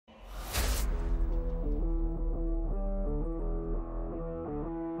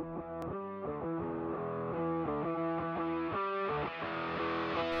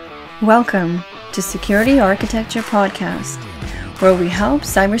Welcome to Security Architecture Podcast, where we help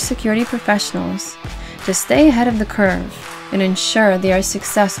cybersecurity professionals to stay ahead of the curve and ensure they are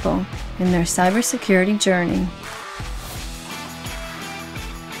successful in their cybersecurity journey.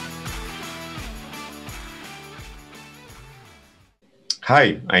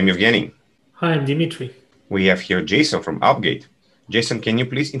 Hi, I'm Evgeny. Hi, I'm Dimitri. We have here Jason from Appgate. Jason, can you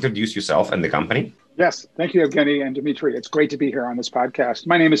please introduce yourself and the company? Yes, thank you, Evgeny and Dimitri. It's great to be here on this podcast.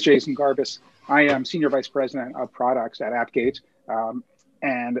 My name is Jason Garbis. I am Senior Vice President of Products at Appgate.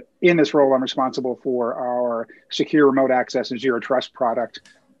 And in this role, I'm responsible for our secure remote access and zero trust product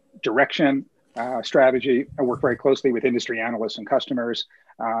direction, strategy. I work very closely with industry analysts and customers.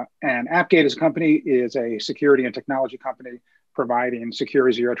 And Appgate as a company is a security and technology company providing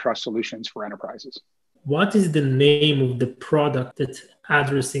secure zero trust solutions for enterprises. What is the name of the product that's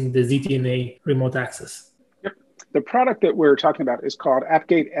addressing the ZTNA remote access? Yep. The product that we're talking about is called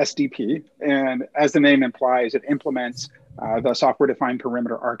Appgate SDP. And as the name implies, it implements the software-defined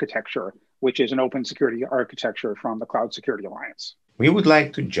perimeter architecture, which is an open security architecture from the Cloud Security Alliance. We would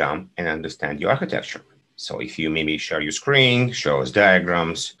like to jump and understand your architecture. So if you maybe share your screen, show us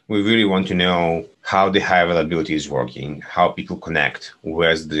diagrams, we really want to know how the high availability is working, how people connect,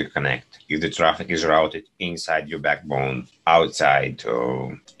 where's the connect, if the traffic is routed inside your backbone, outside,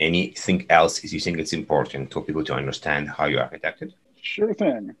 or anything else you think it's important for people to understand how you architected? Sure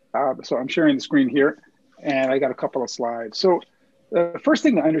thing. So I'm sharing the screen here, and I got a couple of slides. So the first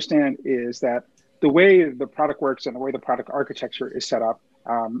thing to understand is that the way the product works and the way the product architecture is set up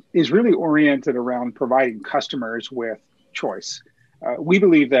is really oriented around providing customers with choice. We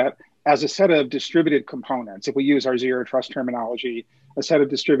believe that as a set of distributed components, if we use our zero trust terminology, a set of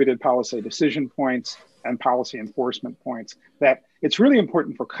distributed policy decision points and policy enforcement points, that it's really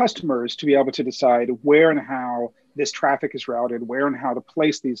important for customers to be able to decide where and how this traffic is routed, where and how to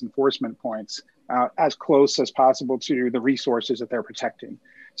place these enforcement points as close as possible to the resources that they're protecting.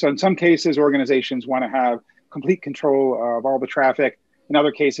 So in some cases, organizations want to have complete control of all the traffic. In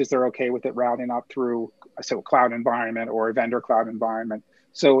other cases, they're okay with it routing up through a cloud environment or a vendor cloud environment.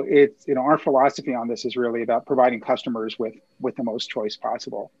 So it's, our philosophy on this is really about providing customers with the most choice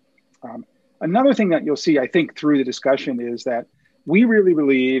possible. Another thing that you'll see, I think, through the discussion is that we really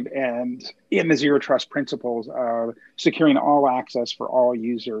believe in the zero trust principles of securing all access for all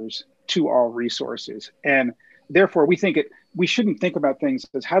users to all resources. And therefore, we shouldn't think about things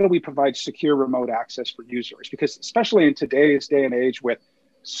as how do we provide secure remote access for users? Because especially in today's day and age with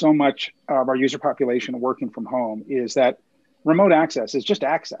so much of our user population working from home, is that remote access is just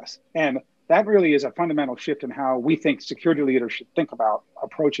access. And that really is a fundamental shift in how we think security leaders should think about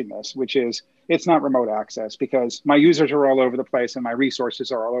approaching this, which is it's not remote access because my users are all over the place and my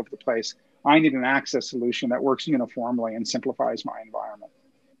resources are all over the place. I need an access solution that works uniformly and simplifies my environment.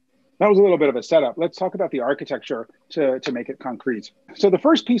 That was a little bit of a setup. Let's talk about the architecture to make it concrete. So the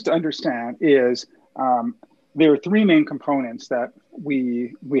first piece to understand is there are three main components that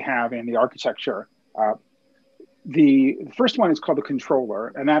we have in the architecture. The first one is called the controller,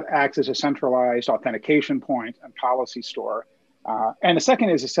 and that acts as a centralized authentication point and policy store. And the second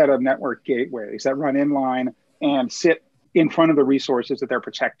is a set of network gateways that run inline and sit in front of the resources that they're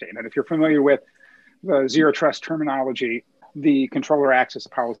protecting. And if you're familiar with the zero trust terminology, the controller acts as a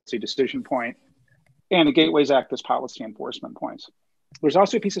policy decision point, and the gateways act as policy enforcement points. There's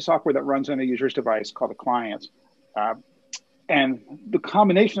also a piece of software that runs on a user's device called a client. And the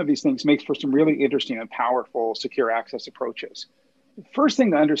combination of these things makes for some really interesting and powerful secure access approaches. The first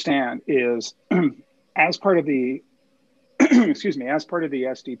thing to understand is as part of the, as part of the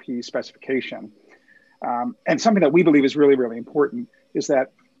SDP specification, and something that we believe is really, really important is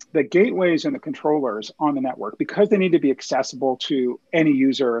that the gateways and the controllers on the network, because they need to be accessible to any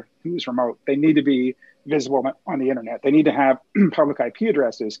user who's remote, they need to be visible on the internet. They need to have public IP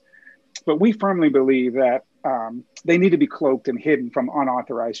addresses. But we firmly believe that they need to be cloaked and hidden from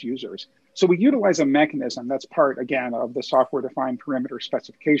unauthorized users. So we utilize a mechanism that's part, again, of the software-defined perimeter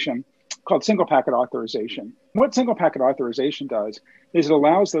specification called single packet authorization. What single packet authorization does is it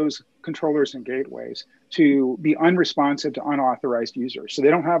allows those controllers and gateways to be unresponsive to unauthorized users. So they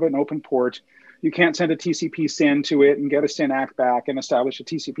don't have an open port. You can't send a TCP SYN to it and get a SYN ACK back and establish a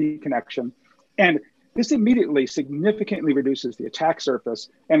TCP connection. And this immediately significantly reduces the attack surface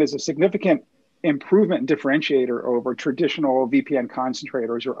and is a significant improvement and differentiator over traditional VPN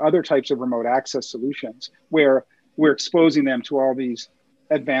concentrators or other types of remote access solutions where we're exposing them to all these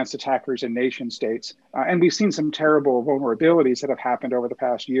advanced attackers and nation states. And we've seen some terrible vulnerabilities that have happened over the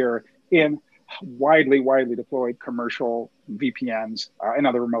past year in widely deployed commercial VPNs and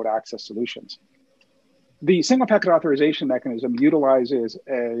other remote access solutions. The single packet authorization mechanism utilizes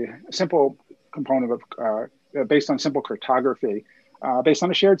a simple component of based on simple cryptography, based on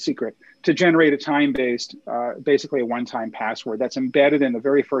a shared secret, to generate a time-based, basically a one-time password that's embedded in the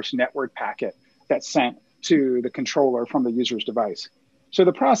very first network packet that's sent to the controller from the user's device. So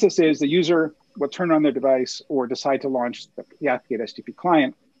the process is the user will turn on their device or decide to launch the Appgate SDP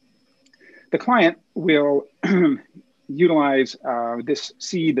client. The client will utilize this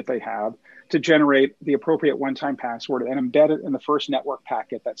seed that they have to generate the appropriate one-time password and embed it in the first network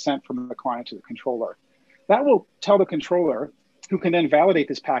packet that's sent from the client to the controller. That will tell the controller, who can then validate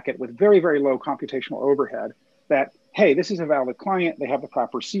this packet with very, very low computational overhead, that, hey, this is a valid client, they have the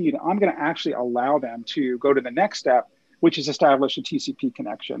proper seed. I'm going to actually allow them to go to the next step, which is establish a TCP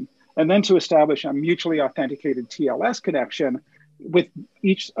connection, and then to establish a mutually authenticated TLS connection with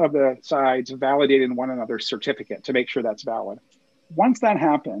each of the sides validating one another's certificate to make sure that's valid. Once that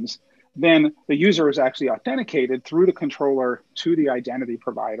happens, then the user is actually authenticated through the controller to the identity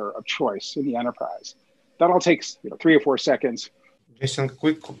provider of choice in the enterprise. That all takes 3 or 4 seconds. Jason,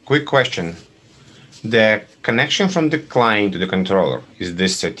 quick question. The connection from the client to the controller, is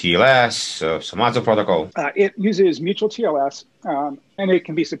this a TLS, some other protocol? It uses mutual TLS, and it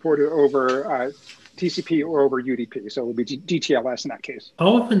can be supported over TCP or over UDP. So it will be DTLS in that case.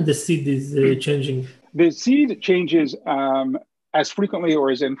 How often the seed is changing? The seed changes as frequently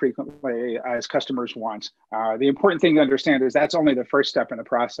or as infrequently as customers want. The important thing to understand is that's only the first step in the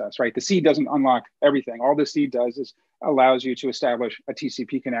process, right? The seed doesn't unlock everything. All the seed does is allows you to establish a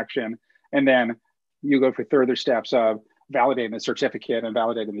TCP connection, and then you go for further steps of validating the certificate and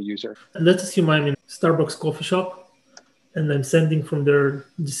validating the user. And let's assume I'm in Starbucks coffee shop and I'm sending from there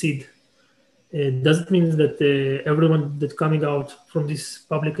the seed. Does it mean that everyone that's coming out from this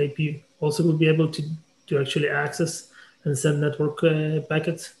public IP also will be able to actually access and send network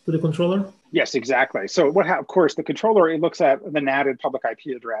packets to the controller? Yes, exactly. So of course, the controller, it looks at the NATed public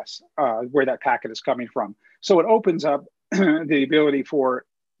IP address where that packet is coming from. So it opens up the ability for,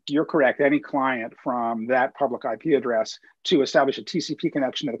 you're correct, any client from that public IP address to establish a TCP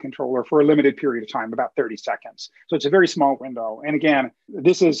connection to the controller for a limited period of time, about 30 seconds. So it's a very small window. And again,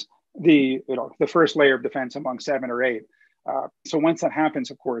 this is the first layer of defense among 7 or 8. So once that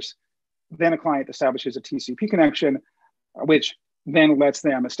happens, of course, then a client establishes a TCP connection, which then lets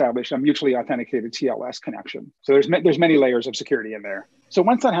them establish a mutually authenticated TLS connection. So there's many layers of security in there. So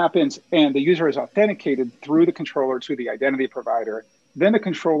once that happens and the user is authenticated through the controller to the identity provider, then the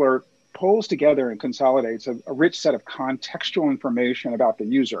controller pulls together and consolidates a rich set of contextual information about the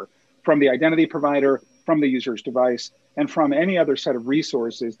user from the identity provider, from the user's device, and from any other set of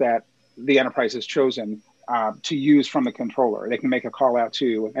resources that the enterprise has chosen to use from the controller. They can make a call out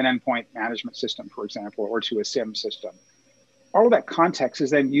to an endpoint management system, for example, or to a SIM system. All of that context is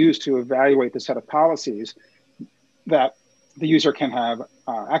then used to evaluate the set of policies that the user can have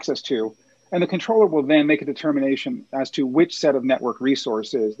access to. And the controller will then make a determination as to which set of network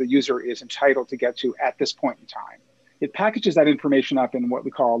resources the user is entitled to get to at this point in time. It packages that information up in what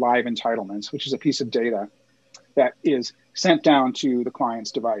we call live entitlements, which is a piece of data that is sent down to the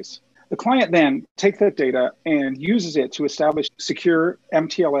client's device. The client then takes that data and uses it to establish secure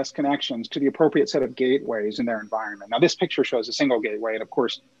MTLS connections to the appropriate set of gateways in their environment. Now, this picture shows a single gateway, and of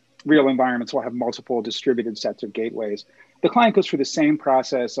course, real environments will have multiple distributed sets of gateways. The client goes through the same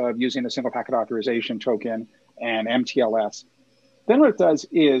process of using the single packet authorization token and MTLS. Then what it does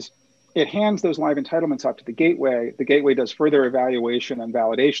is it hands those live entitlements up to the gateway. The gateway does further evaluation and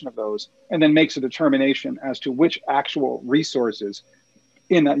validation of those, and then makes a determination as to which actual resources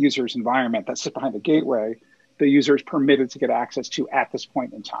in that user's environment that sit behind the gateway the user is permitted to get access to at this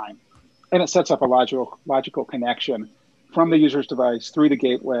point in time. And it sets up a logical connection from the user's device through the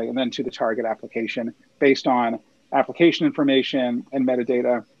gateway and then to the target application based on application information and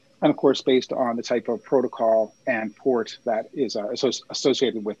metadata, and of course, based on the type of protocol and port that is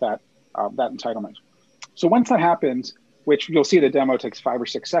associated with that entitlement. So once that happens, which you'll see the demo takes 5 or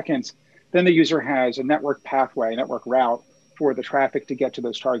 6 seconds, then the user has a network pathway, network route for the traffic to get to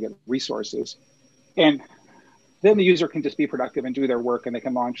those target resources. And then the user can just be productive and do their work, and they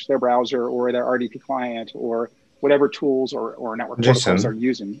can launch their browser or their RDP client or whatever tools or network protocols they're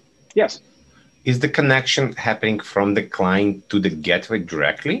using. Yes. Is the connection happening from the client to the gateway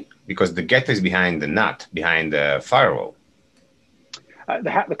directly? Because the gateway is behind the NAT, behind the firewall.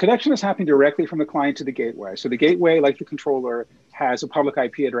 The connection is happening directly from the client to the gateway. So the gateway, like the controller, has a public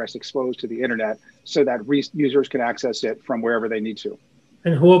IP address exposed to the internet so that users can access it from wherever they need to.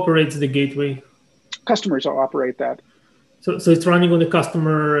 And who operates the gateway? Customers will operate that. So it's running on the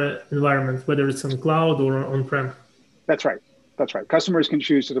customer environment, whether it's on cloud or on-prem? That's right. That's right. Customers can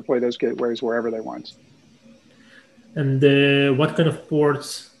choose to deploy those gateways wherever they want. And what kind of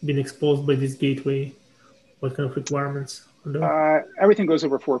ports been exposed by this gateway? What kind of requirements are there? Everything goes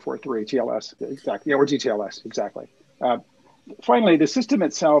over 443 TLS, exactly, or GTLS, exactly. Finally, the system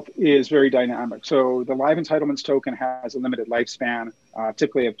itself is very dynamic. So the live entitlements token has a limited lifespan,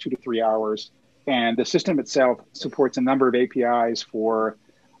 typically of 2 to 3 hours. And the system itself supports a number of APIs for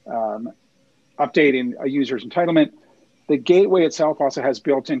updating a user's entitlement. The gateway itself also has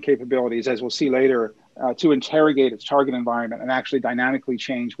built-in capabilities, as we'll see later, to interrogate its target environment and actually dynamically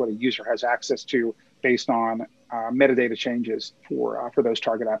change what a user has access to based on metadata changes for those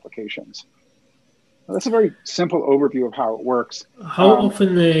target applications. That's a very simple overview of how it works. How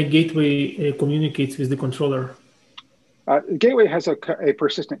often the gateway communicates with the controller? The gateway has a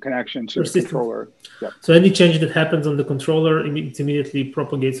persistent connection to the controller. Yep. So any change that happens on the controller, it immediately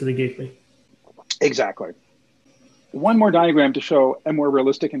propagates to the gateway. Exactly. One more diagram to show a more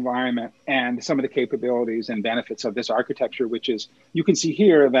realistic environment and some of the capabilities and benefits of this architecture, which is, you can see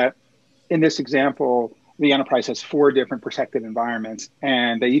here that in this example, the enterprise has 4 different protected environments,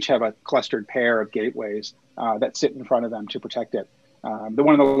 and they each have a clustered pair of gateways that sit in front of them to protect it. The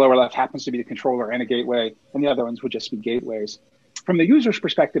one on the lower left happens to be the controller and a gateway, and the other ones would just be gateways. From the user's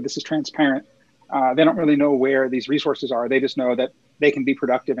perspective, this is transparent. They don't really know where these resources are. They just know that they can be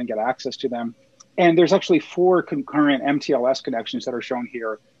productive and get access to them. And there's actually 4 concurrent MTLS connections that are shown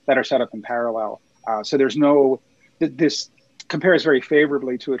here that are set up in parallel. So there's this compares very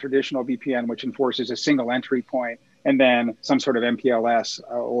favorably to a traditional VPN, which enforces a single entry point and then some sort of MPLS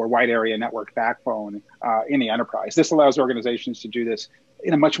or wide area network backbone in the enterprise. This allows organizations to do this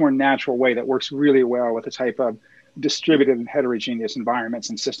in a much more natural way that works really well with the type of distributed and heterogeneous environments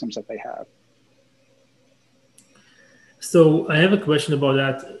and systems that they have. So I have a question about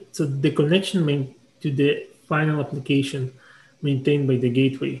that. So the connection to the final application maintained by the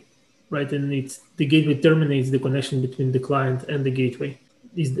gateway, right? And the gateway terminates the connection between the client and the gateway.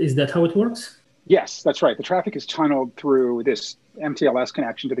 Is that how it works? Yes, that's right. The traffic is tunneled through this MTLS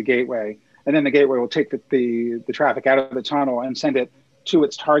connection to the gateway, and then the gateway will take the traffic out of the tunnel and send it to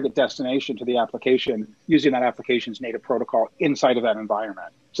its target destination, to the application, using that application's native protocol inside of that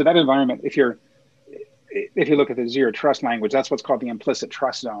environment. So that environment, if you look at the zero trust language, that's what's called the implicit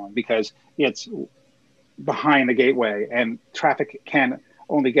trust zone, because it's behind the gateway and traffic can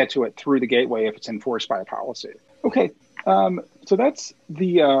only get to it through the gateway if it's enforced by a policy. Okay, so that's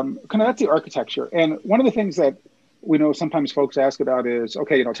the that's the architecture. And one of the things that we know sometimes folks ask about is,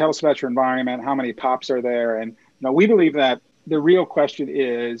 okay, tell us about your environment, how many POPs are there? And we believe that the real question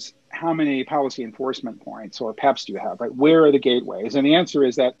is, how many policy enforcement points or PEPs do you have, right? Where are the gateways? And the answer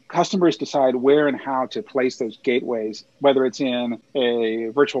is that customers decide where and how to place those gateways, whether it's in a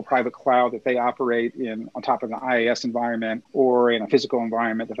virtual private cloud that they operate in on top of an IaaS environment or in a physical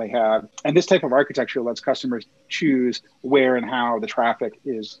environment that they have. And this type of architecture lets customers choose where and how the traffic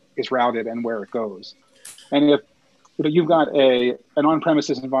is routed and where it goes. And if you've got an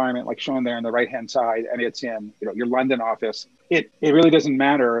on-premises environment like shown there on the right-hand side, and it's in your London office, it really doesn't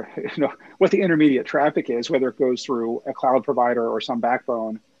matter what the intermediate traffic is, whether it goes through a cloud provider or some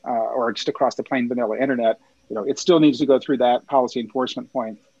backbone or just across the plain vanilla internet. It still needs to go through that policy enforcement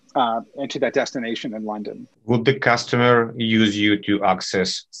point and to that destination in London. Would the customer use you to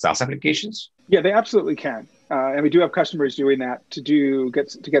access SaaS applications? Yeah, they absolutely can. And we do have customers doing that to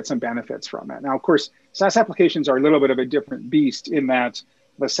get some benefits from it. Now, of course, SaaS applications are a little bit of a different beast in that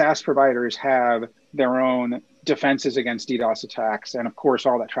the SaaS providers have their own defenses against DDoS attacks. And of course,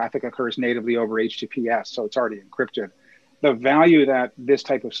 all that traffic occurs natively over HTTPS, so it's already encrypted. The value that this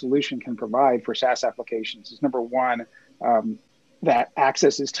type of solution can provide for SaaS applications is, number one, that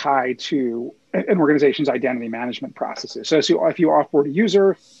access is tied to an organization's identity management processes. So if you offboard a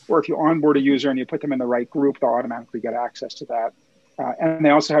user or if you onboard a user and you put them in the right group, they'll automatically get access to that. And they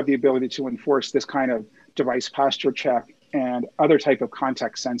also have the ability to enforce this kind of device posture check and other type of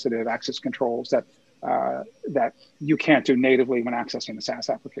context-sensitive access controls that you can't do natively when accessing a SaaS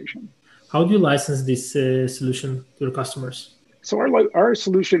application. How do you license this solution to your customers? So our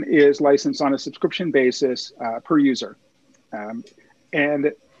solution is licensed on a subscription basis per user.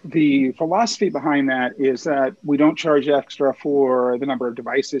 And the philosophy behind that is that we don't charge extra for the number of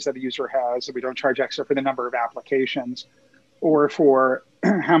devices that a user has. We don't charge extra for the number of applications or for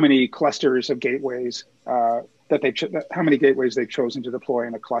how many clusters of gateways how many gateways they've chosen to deploy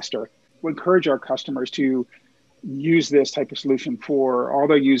in a cluster. We encourage our customers to use this type of solution for all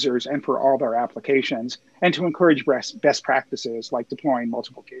their users and for all their applications, and to encourage best practices like deploying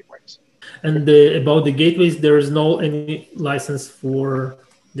multiple gateways. And about the gateways, there is no any license for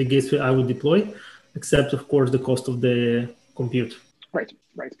the gateway I would deploy, except of course the cost of the compute. Right.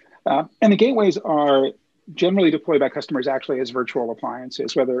 And the gateways are generally deployed by customers actually as virtual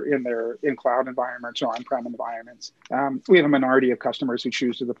appliances, whether in cloud environments or on-prem environments. We have a minority of customers who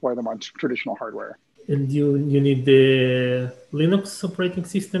choose to deploy them on traditional hardware. And you need the Linux operating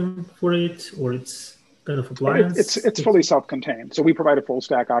system for it, or it's kind of appliance? It's fully self-contained. So we provide a full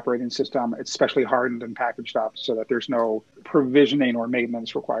stack operating system. It's specially hardened and packaged up so that there's no provisioning or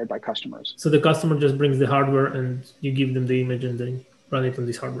maintenance required by customers. So the customer just brings the hardware and you give them the image and they run it on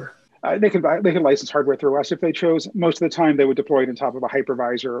this hardware. They could license hardware through us if they chose. Most of the time, they would deploy it on top of a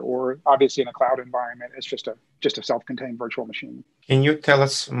hypervisor, or obviously in a cloud environment. It's just a self-contained virtual machine. Can you tell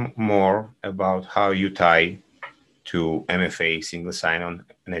us more about how you tie to MFA single sign-on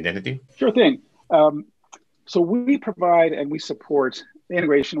and identity? Sure thing. So we provide and we support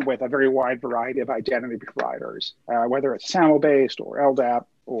integration with a very wide variety of identity providers, whether it's SAML-based or LDAP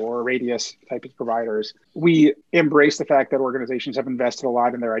or Radius type of providers. We embrace the fact that organizations have invested a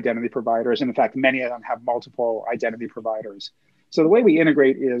lot in their identity providers. And in fact, many of them have multiple identity providers. So the way we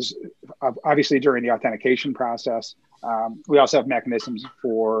integrate is obviously during the authentication process. We also have mechanisms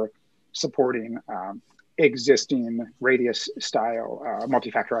for supporting existing Radius style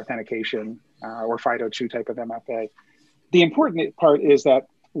multi-factor authentication or FIDO2 type of MFA. The important part is that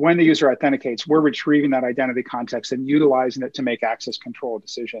when the user authenticates, we're retrieving that identity context and utilizing it to make access control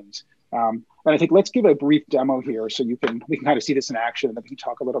decisions. And I think let's give a brief demo here so we can kind of see this in action, and then we can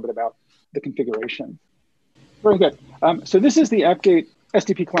talk a little bit about the configuration. Very good. So this is the Appgate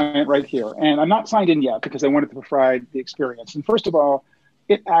SDP client right here. And I'm not signed in yet because I wanted to provide the experience. And first of all,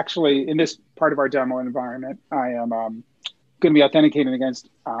 it actually, in this part of our demo environment, I am going to be authenticating against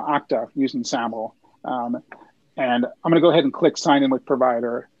Okta using SAML. And I'm going to go ahead and click sign in with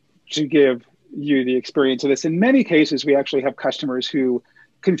provider to give you the experience of this. In many cases, we actually have customers who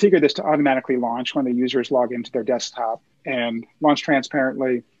configure this to automatically launch when the users log into their desktop and launch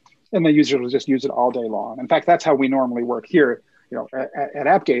transparently, and the user will just use it all day long. In fact, that's how we normally work here. At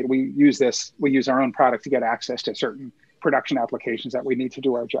Appgate, we use our own product to get access to certain production applications that we need to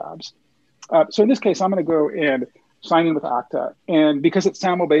do our jobs. So in this case, I'm going to go and sign in with Okta. And because it's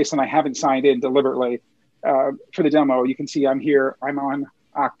SAML-based and I haven't signed in deliberately, for the demo, you can see I'm here, I'm on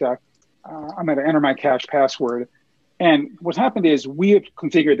Okta. I'm going to enter my cache password. And what's happened is we have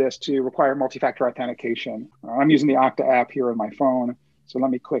configured this to require multi-factor authentication. I'm using the Okta app here on my phone. So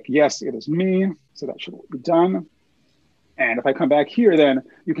let me click, yes, it is me. So that should be done. And if I come back here, then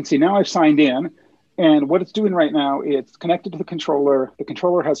you can see now I've signed in. And what it's doing right now, it's connected to the controller. The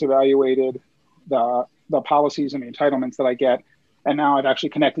controller has evaluated the policies and the entitlements that I get. And now I've actually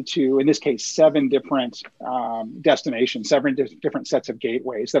connected to, in this case, 7 different destinations, 7 different sets of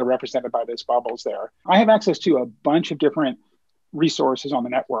gateways that are represented by those bubbles there. I have access to a bunch of different resources on the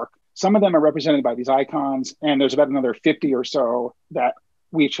network. Some of them are represented by these icons, and there's about another 50 or so that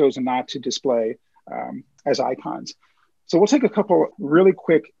we've chosen not to display as icons. So we'll take a couple really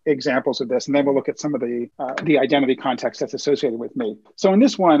quick examples of this, and then we'll look at some of the identity context that's associated with me. So in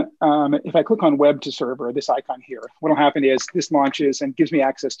this one, if I click on web to server, this icon here, what will happen is this launches and gives me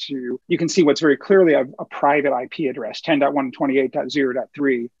access to, you can see what's very clearly a private IP address,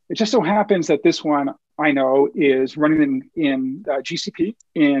 10.128.0.3. It just so happens that this one I know is running in GCP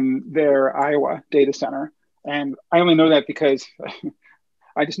in their Iowa data center. And I only know that because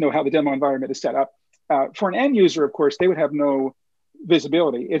I just know how the demo environment is set up. For an end user, of course, they would have no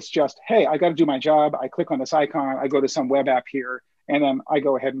visibility. It's just, hey, I got to do my job. I click on this icon. I go to some web app here, and then I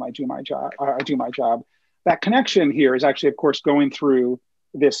go ahead and I do my job. That connection here is actually, of course, going through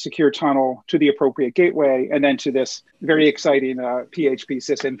this secure tunnel to the appropriate gateway, and then to this very exciting PHP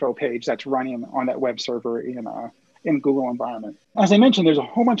sysinfo page that's running on that web server in Google environment. As I mentioned, there's a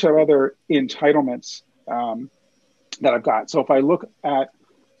whole bunch of other entitlements that I've got. So if I look at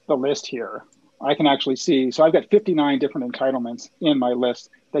the list here, I can actually see, so I've got 59 different entitlements in my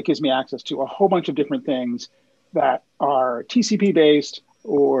list that gives me access to a whole bunch of different things that are TCP-based,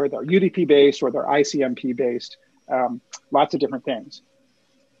 or they're UDP-based, or they're ICMP-based, lots of different things.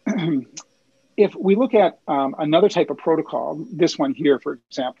 If we look at another type of protocol, this one here, for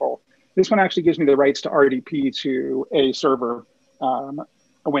example, this one actually gives me the rights to RDP to a server, a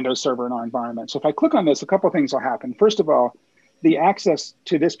Windows server in our environment. So if I click on this, a couple of things will happen. First of all, the access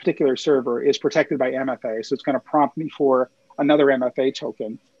to this particular server is protected by MFA. So it's going to prompt me for another MFA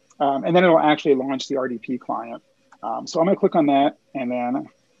token. And then it'll actually launch the RDP client. So I'm going to click on that and then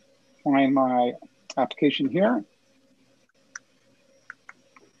find my application here.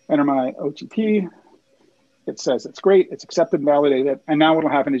 Enter my OTP. It says it's great. It's accepted and validated. And now what will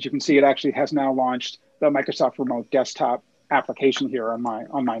happen is you can see it actually has now launched the Microsoft Remote Desktop application here on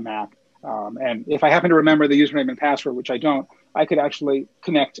my Mac. And if I happen to remember the username and password, which I don't, I could actually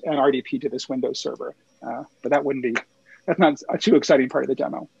connect an RDP to this Windows server. but that's not a too exciting part of the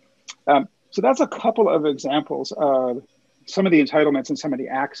demo. So that's a couple of examples of some of the entitlements and some of the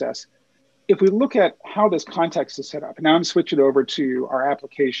access. If we look at how this context is set up, now I'm switching over to our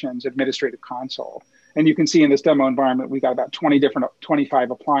applications administrative console. And you can see in this demo environment, we got about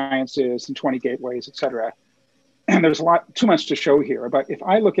 25 appliances and 20 gateways, et cetera. And there's too much to show here. But if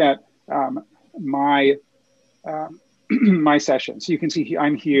I look at my sessions, you can see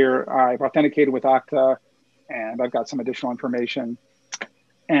I'm here, I've authenticated with Okta, and I've got some additional information.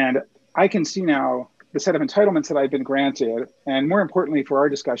 And I can see now the set of entitlements that I've been granted, and more importantly for our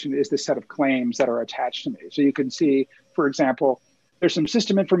discussion is the set of claims that are attached to me. So you can see, for example, there's some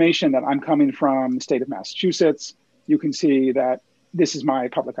system information that I'm coming from the state of Massachusetts. You can see that this is my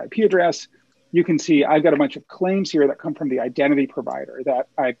public IP address. You can see I've got a bunch of claims here that come from the identity provider, that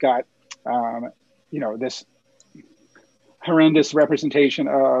I've got this horrendous representation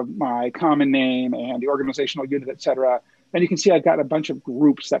of my common name and the organizational unit, et cetera. And you can see I've got a bunch of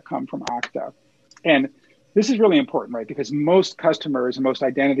groups that come from Okta. And this is really important, right? Because most customers and most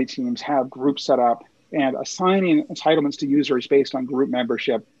identity teams have groups set up, and assigning entitlements to users based on group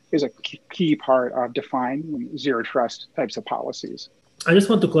membership is a key part of defining zero trust types of policies. I just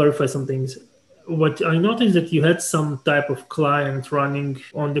want to clarify some things. What I noticed that you had some type of client running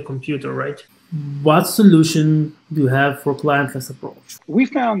on the computer, right? What solution do you have for clientless approach? We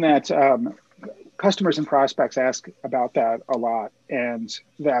found that customers and prospects ask about that a lot, and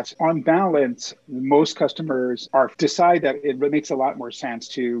that on balance, most customers decide that it makes a lot more sense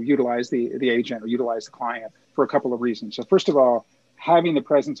to utilize the agent or utilize the client for a couple of reasons. So first of all, having the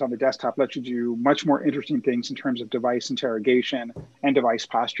presence on the desktop lets you do much more interesting things in terms of device interrogation and device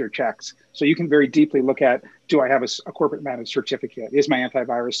posture checks. So you can very deeply look at, do I have a corporate managed certificate? Is my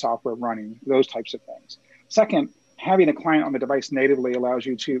antivirus software running? Those types of things. Second, having a client on the device natively allows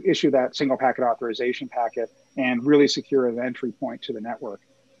you to issue that single packet authorization packet and really secure an entry point to the network.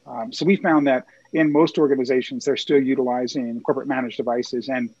 So we found that in most organizations, they're still utilizing corporate managed devices,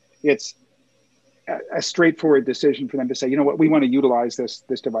 and it's a straightforward decision for them to say, you know what, we want to utilize this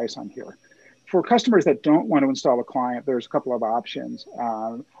device on here. For customers that don't want to install a client, there's a couple of options.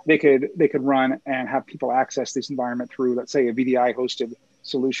 They could run and have people access this environment through, let's say, a VDI hosted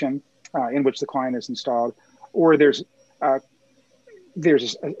solution in which the client is installed. Or there's a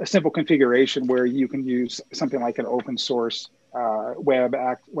simple configuration where you can use something like an open source web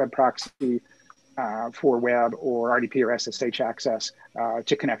proxy for web or RDP or SSH access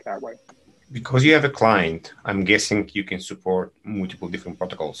to connect that way. Because you have a client, I'm guessing you can support multiple different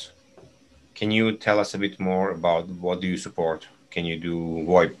protocols. Can you tell us a bit more about what do you support? Can you do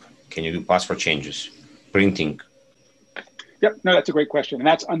VoIP? Can you do password changes, printing? Yep, no, that's a great question. And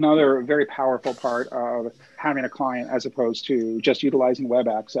that's another very powerful part of having a client as opposed to just utilizing web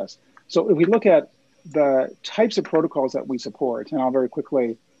access. So if we look at the types of protocols that we support, and I'll very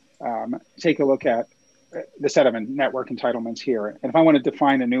quickly take a look at the set of network entitlements here. And if I want to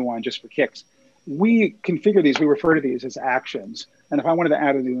define a new one just for kicks, we configure these, we refer to these as actions. And if I wanted to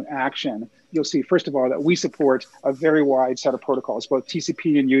add a new action, you'll see, first of all, that we support a very wide set of protocols, both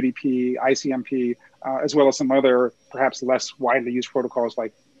TCP and UDP, ICMP, as well as some other perhaps less widely used protocols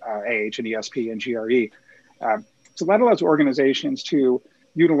like AH and ESP and GRE. So that allows organizations to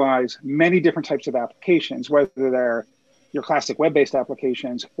utilize many different types of applications, whether they're your classic web-based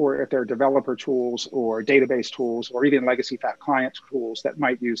applications, or if they're developer tools or database tools, or even legacy fat client tools that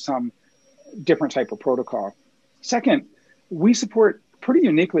might use some different type of protocol. Second, we support pretty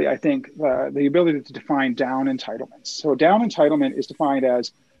uniquely, I think, the ability to define down entitlements. So down entitlement is defined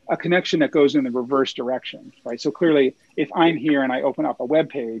as a connection that goes in the reverse direction, right? So clearly, if I'm here and I open up a web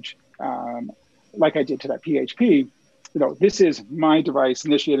page, like I did to that PHP, this is my device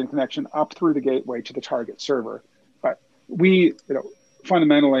initiating connection up through the gateway to the target server. But we,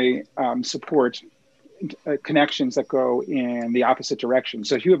 fundamentally support connections that go in the opposite direction.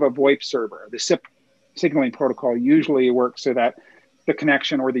 So if you have a VoIP server, the SIP signaling protocol usually works so that the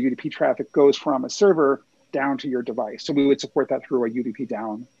connection or the UDP traffic goes from a server down to your device. So we would support that through a UDP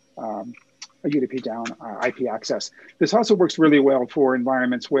down IP access. This also works really well for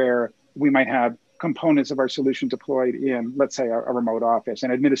environments where we might have components of our solution deployed in, let's say, a remote office,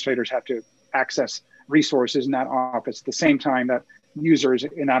 and administrators have to access resources in that office at the same time that users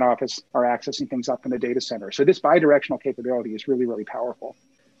in that office are accessing things up in the data center. So this bidirectional capability is really, really powerful.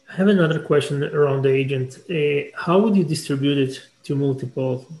 I have another question around the agent. How would you distribute it to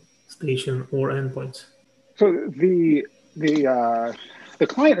multiple station or endpoints? So the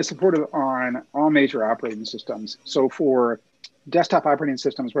client is supported on all major operating systems. So for desktop operating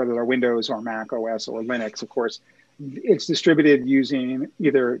systems, whether they're Windows or Mac OS or Linux, of course, it's distributed using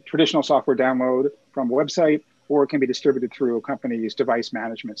either traditional software download from a website, or it can be distributed through a company's device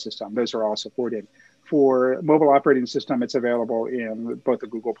management system. Those are all supported. For mobile operating system, it's available in both the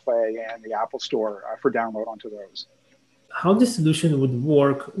Google Play and the Apple Store for download onto those. How this solution would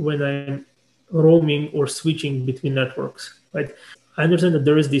work when I'm roaming or switching between networks, right? I understand that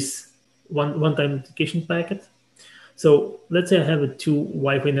there is this one-time notification packet. So let's say I have two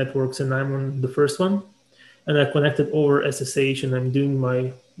Wi-Fi networks and I'm on the first one, and I connected over SSH and I'm doing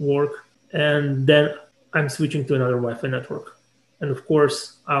my work, and then I'm switching to another Wi-Fi network. And of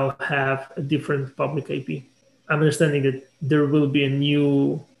course, I'll have a different public IP. I'm understanding that there will be a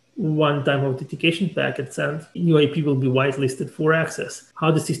new one-time authentication packet sent. New IP will be whitelisted for access.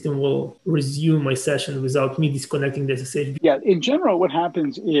 How the system will resume my session without me disconnecting the SSH? Yeah, in general, what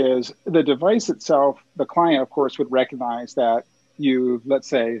happens is the device itself, the client, of course, would recognize that you, let's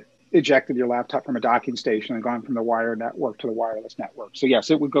say, ejected your laptop from a docking station and gone from the wired network to the wireless network. So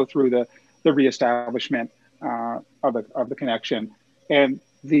yes, it would go through the reestablishment of the connection. And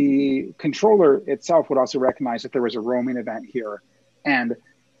the controller itself would also recognize that there was a roaming event here. And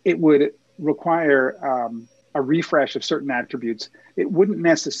it would require a refresh of certain attributes. It wouldn't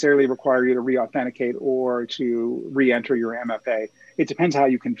necessarily require you to re-authenticate or to re-enter your MFA. It depends how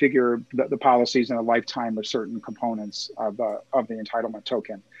you configure the policies and the lifetime of certain components of the entitlement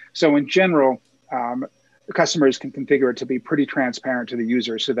token. So in general, customers can configure it to be pretty transparent to the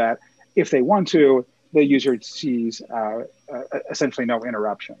user so that if they want to, the user sees essentially no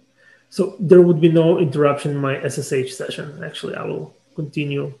interruption. So there would be no interruption in my SSH session. Actually, I will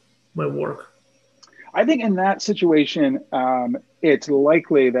continue my work. I think in that situation, it's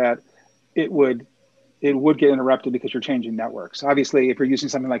likely that it would get interrupted because you're changing networks. Obviously, if you're using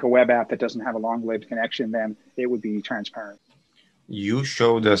something like a web app that doesn't have a long-lived connection, then it would be transparent. You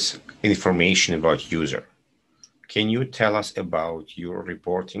showed us information about user. Can you tell us about your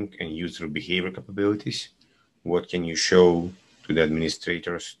reporting and user behavior capabilities? What can you show to the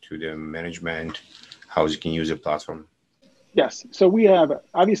administrators, to the management, how you can use the platform? Yes. So we have,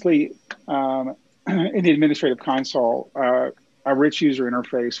 obviously, in the administrative console, a rich user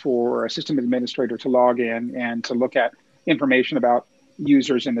interface for a system administrator to log in and to look at information about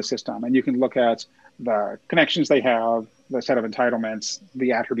users in the system. And you can look at the connections they have, the set of entitlements,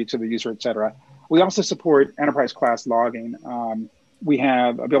 the attributes of the user, et cetera. We also support enterprise class logging. We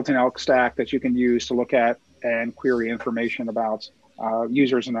have a built-in elk stack that you can use to look at and query information about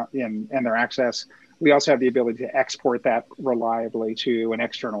users and their access. We also have the ability to export that reliably to an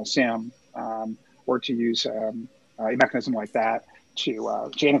external SIM or to use a mechanism like that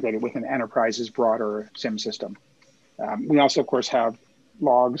to integrate it with an enterprise's broader SIM system. We also, of course, have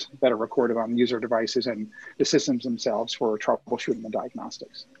logs that are recorded on user devices and the systems themselves for troubleshooting and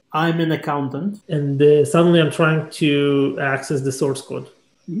diagnostics. I'm an accountant, and suddenly I'm trying to access the source code.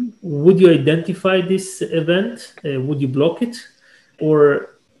 Mm-hmm. Would you identify this event? Would you block it? Or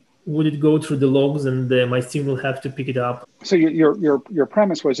would it go through the logs and my team will have to pick it up? So your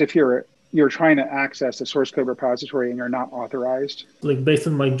premise was if you're trying to access a source code repository and you're not authorized? Like based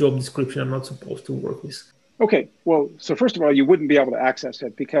on my job description, I'm not supposed to work with. Okay, well, so first of all, you wouldn't be able to access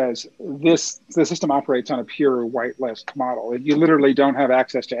it because the system operates on a pure whitelist model. You literally don't have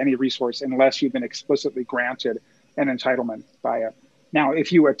access to any resource unless you've been explicitly granted an entitlement by it. Now,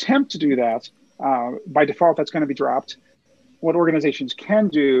 if you attempt to do that, by default, that's going to be dropped. What organizations can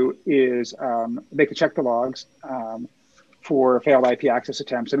do is they can check the logs for failed IP access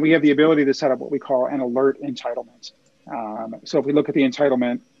attempts. And we have the ability to set up what we call an alert entitlement. So if we look at the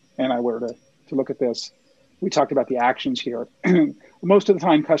entitlement, and I were to look at this, we talked about the actions here. Most of the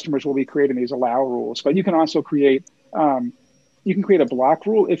time, customers will be creating these allow rules, but you can also create a block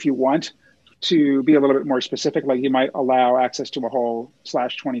rule if you want to be a little bit more specific. Like you might allow access to a whole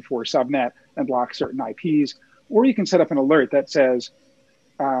 /24 subnet and block certain IPs, or you can set up an alert that says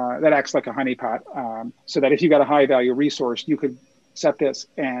that acts like a honeypot, so that if you got a high value resource, you could set this,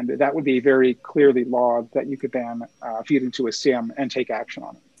 and that would be very clearly logged that you could then feed into a SIM and take action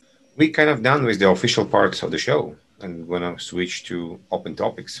on it. We kind of done with the official parts of the show and want to switch to open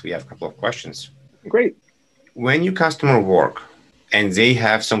topics. We have a couple of questions. Great. When your customer work and they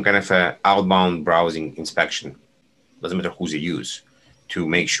have some kind of a outbound browsing inspection, doesn't matter who they use, to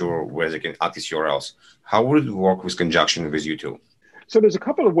make sure where they can access URLs, how would it work with conjunction with you two? So there's a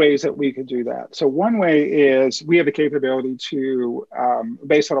couple of ways that we could do that. So one way is we have the capability to,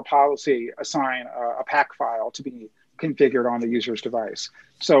 based on a policy, assign a pack file to be configured on the user's device.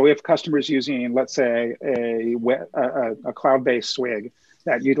 So if customers using, let's say, a cloud-based SWIG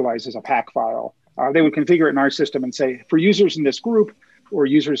that utilizes a pack file, They would configure it in our system and say, for users in this group or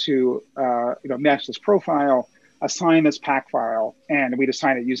users who match this profile, assign this pack file, and we'd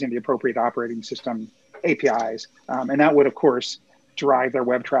assign it using the appropriate operating system APIs. And that would, of course, drive their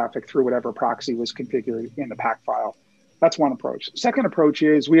web traffic through whatever proxy was configured in the pack file. That's one approach. Second approach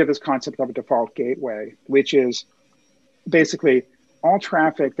is we have this concept of a default gateway, which is basically all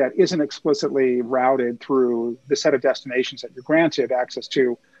traffic that isn't explicitly routed through the set of destinations that you're granted access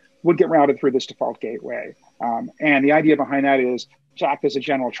to would get routed through this default gateway. And the idea behind that is to act as a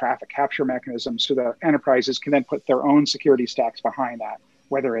general traffic capture mechanism so that enterprises can then put their own security stacks behind that,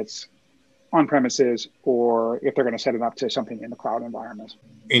 whether it's on premises or if they're going to set it up to something in the cloud environment.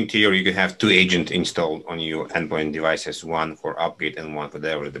 In theory, you could have two agents installed on your endpoint devices, one for Appgate and one for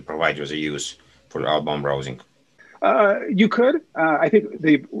whatever the providers use for outbound browsing. You could. I think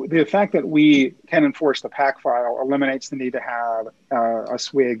the fact that we can enforce the pack file eliminates the need to have a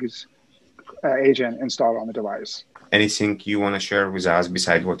SWIG's agent installed on the device. Anything you want to share with us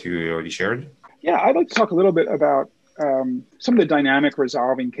besides what you already shared? Yeah, I'd like to talk a little bit about some of the dynamic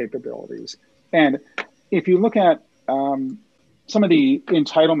resolving capabilities. And if you look at some of the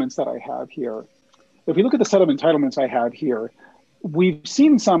entitlements that I have here, if we look at the set of entitlements I have here, we've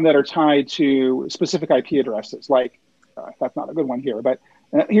seen some that are tied to specific IP addresses, like, that's not a good one here, but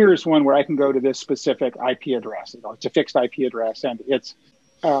here's one where I can go to this specific IP address. It's a fixed IP address, and it's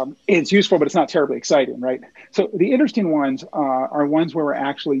useful, but it's not terribly exciting, right? So the interesting ones are ones where we're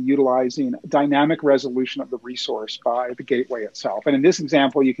actually utilizing dynamic resolution of the resource by the gateway itself. And in this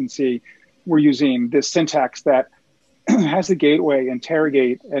example, you can see we're using this syntax that has the gateway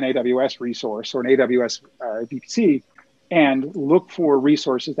interrogate an AWS resource or an AWS VPC and look for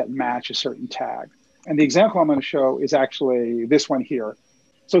resources that match a certain tag. And the example I'm going to show is actually this one here.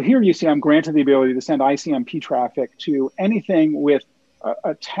 So here you see I'm granted the ability to send ICMP traffic to anything with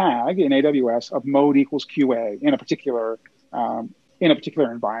a tag in AWS of mode equals QA in a particular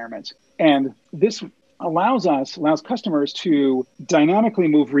environment. And this allows customers to dynamically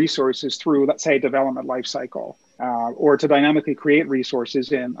move resources through, let's say, a development lifecycle, or to dynamically create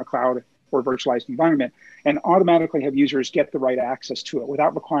resources in a cloud or virtualized environment, and automatically have users get the right access to it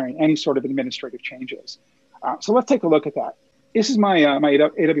without requiring any sort of administrative changes. So let's take a look at that. This is my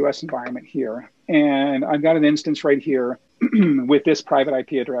AWS environment here, and I've got an instance right here with this private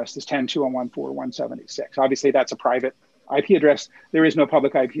IP address, this 10.2.1.4.176. Obviously, that's a private IP address. There is no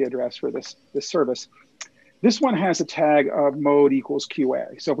public IP address for this service. This one has a tag of mode equals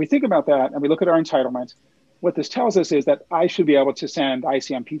QA. So if we think about that and we look at our entitlement, what this tells us is that I should be able to send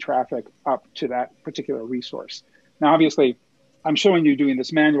ICMP traffic up to that particular resource. Now, obviously, I'm showing you doing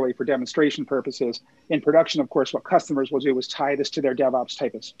this manually for demonstration purposes. In production, of course, what customers will do is tie this to their DevOps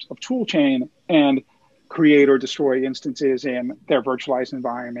type of tool chain and create or destroy instances in their virtualized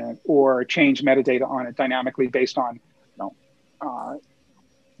environment or change metadata on it dynamically based on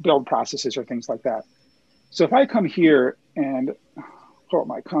build processes or things like that. So if I come here and pull up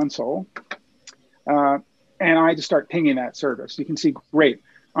my console, and I just start pinging that service, you can see, great,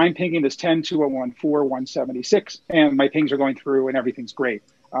 I'm pinging this 10.2.1.4.176, and my pings are going through and everything's great.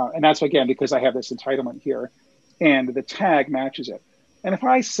 And that's, again, because I have this entitlement here, and the tag matches it. And if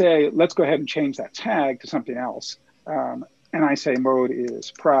I say, let's go ahead and change that tag to something else, and I say mode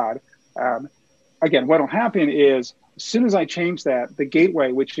is prod, again, what will happen is, as soon as I change that, the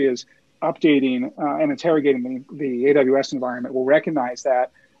gateway, which is updating and interrogating the AWS environment, will recognize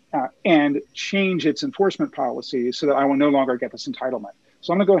that and change its enforcement policies so that I will no longer get this entitlement.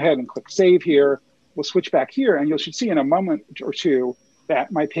 So I'm going to go ahead and click save here. We'll switch back here, and you should see in a moment or two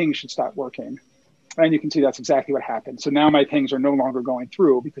that my ping should stop working. And you can see that's exactly what happened. So now my pings are no longer going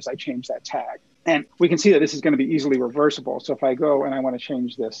through because I changed that tag. And we can see that this is going to be easily reversible. So if I go and I want to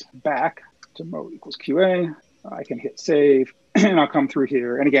change this back to mode equals QA, I can hit save, and I'll come through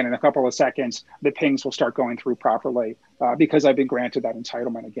here. And again, in a couple of seconds, the pings will start going through properly because I've been granted that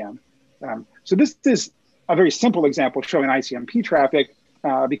entitlement again. So this is a very simple example showing ICMP traffic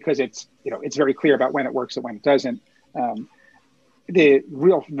because it's very clear about when it works and when it doesn't. The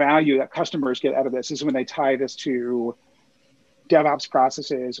real value that customers get out of this is when they tie this to DevOps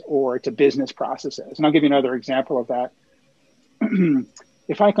processes or to business processes. And I'll give you another example of that.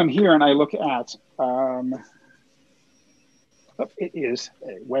 If I come here and I look at, it is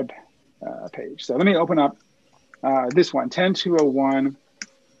a web page. So let me open up this one, 10.2.01,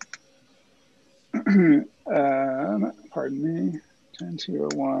 pardon me,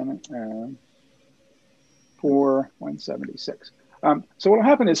 10.2.01, 4.176. So what will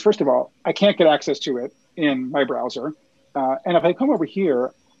happen is, first of all, I can't get access to it in my browser. And if I come over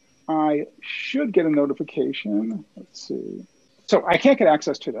here, I should get a notification. Let's see. So I can't get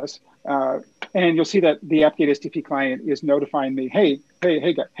access to this. And you'll see that the Appgate STP client is notifying me, hey,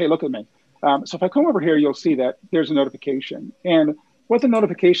 look at me. So if I come over here, you'll see that there's a notification. And what the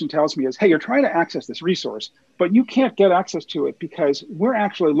notification tells me is, hey, you're trying to access this resource, but you can't get access to it because we're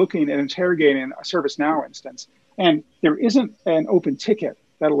actually looking at interrogating a ServiceNow instance. And there isn't an open ticket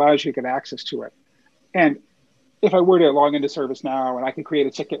that allows you to get access to it. And if I were to log into ServiceNow and I could create a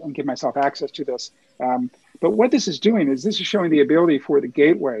ticket and give myself access to this, but what this is doing is this is showing the ability for the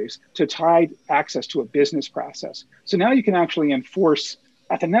gateways to tie access to a business process. So now you can actually enforce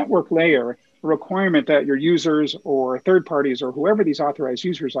at the network layer a requirement that your users or third parties or whoever these authorized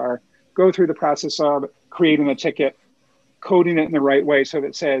users are go through the process of creating a ticket, coding it in the right way so that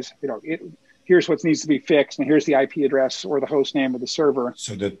it says, here's what needs to be fixed, and here's the IP address or the host name of the server.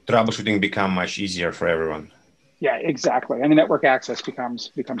 So the troubleshooting becomes much easier for everyone. Yeah, exactly. And the network access becomes.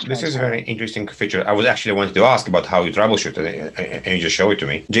 This is a very interesting feature. I was actually wanted to ask about how you troubleshoot it, and you just show it to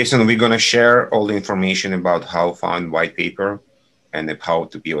me. Jason, we're going to share all the information about how found Whitepaper and how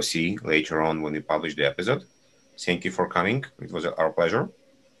to POC later on when we publish the episode. Thank you for coming. It was our pleasure.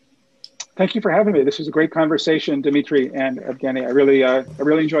 Thank you for having me. This was a great conversation, Dimitri and Evgeny. I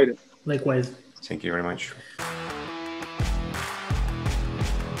really enjoyed it. Likewise. Thank you very much.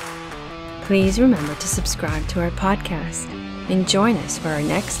 Please remember to subscribe to our podcast and join us for our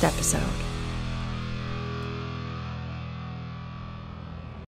next episode.